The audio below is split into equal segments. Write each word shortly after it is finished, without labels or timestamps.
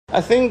I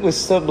think with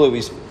Sibley,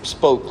 we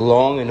spoke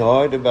long and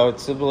hard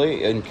about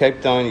Sibley. In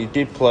Cape Town, he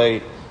did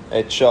play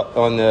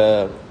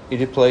he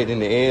did play it in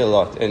the air a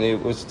lot, and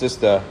it was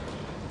just a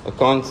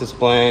conscious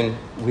plan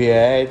we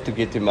had to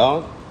get him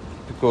out,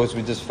 because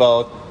we just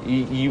felt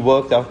he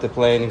worked out the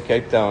plan in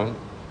Cape Town,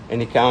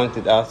 and he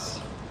counted us.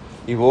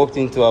 He walked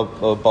into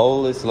a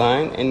bowler's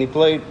line, and he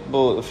played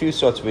a few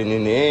shots went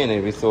in the air,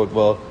 and we thought,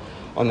 well,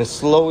 on the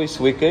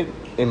slowest wicket,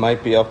 it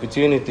might be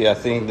opportunity. I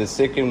think the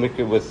second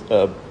wicket with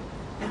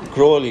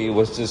Crawley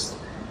was just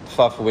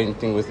Faf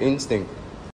went in with instinct.